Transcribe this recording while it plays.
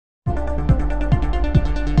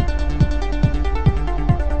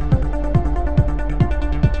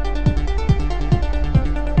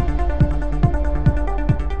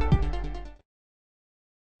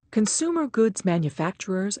Consumer goods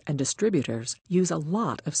manufacturers and distributors use a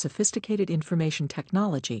lot of sophisticated information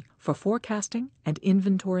technology for forecasting and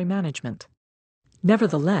inventory management.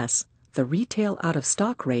 Nevertheless, the retail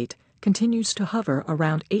out-of-stock rate continues to hover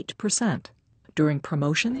around 8%. During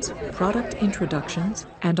promotions, product introductions,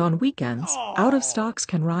 and on weekends, out-of-stocks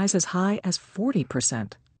can rise as high as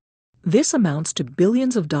 40%. This amounts to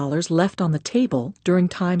billions of dollars left on the table during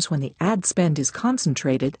times when the ad spend is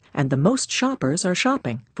concentrated and the most shoppers are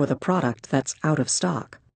shopping for the product that's out of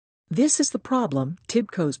stock. This is the problem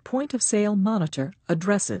TIBCO's point-of-sale monitor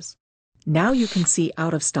addresses. Now you can see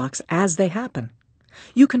out-of-stocks as they happen.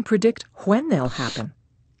 You can predict when they'll happen.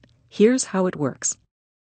 Here's how it works.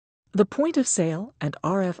 The point-of-sale and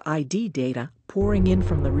RFID data pouring in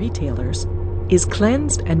from the retailers is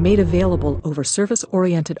cleansed and made available over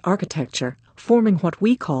service-oriented architecture, forming what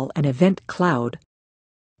we call an event cloud,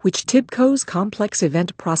 which TIBCO's complex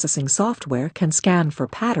event processing software can scan for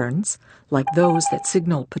patterns, like those that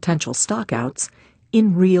signal potential stockouts,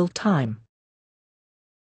 in real time.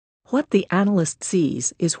 What the analyst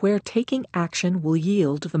sees is where taking action will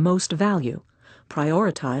yield the most value,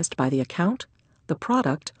 prioritized by the account, the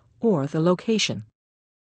product, or the location.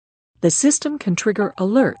 The system can trigger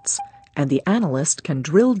alerts, and the analyst can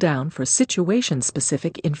drill down for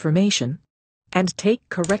situation-specific information and take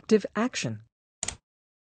corrective action.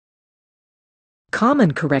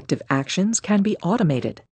 Common corrective actions can be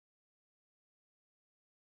automated.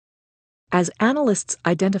 As analysts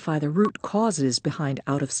identify the root causes behind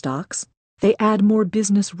out-of-stocks, they add more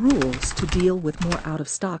business rules to deal with more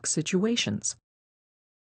out-of-stock situations.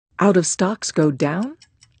 Out-of-stocks go down,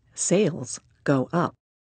 sales go up.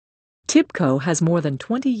 TIBCO has more than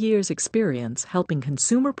 20 years' experience helping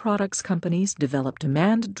consumer products companies develop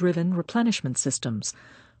demand-driven replenishment systems,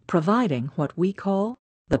 providing what we call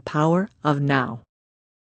the power of now.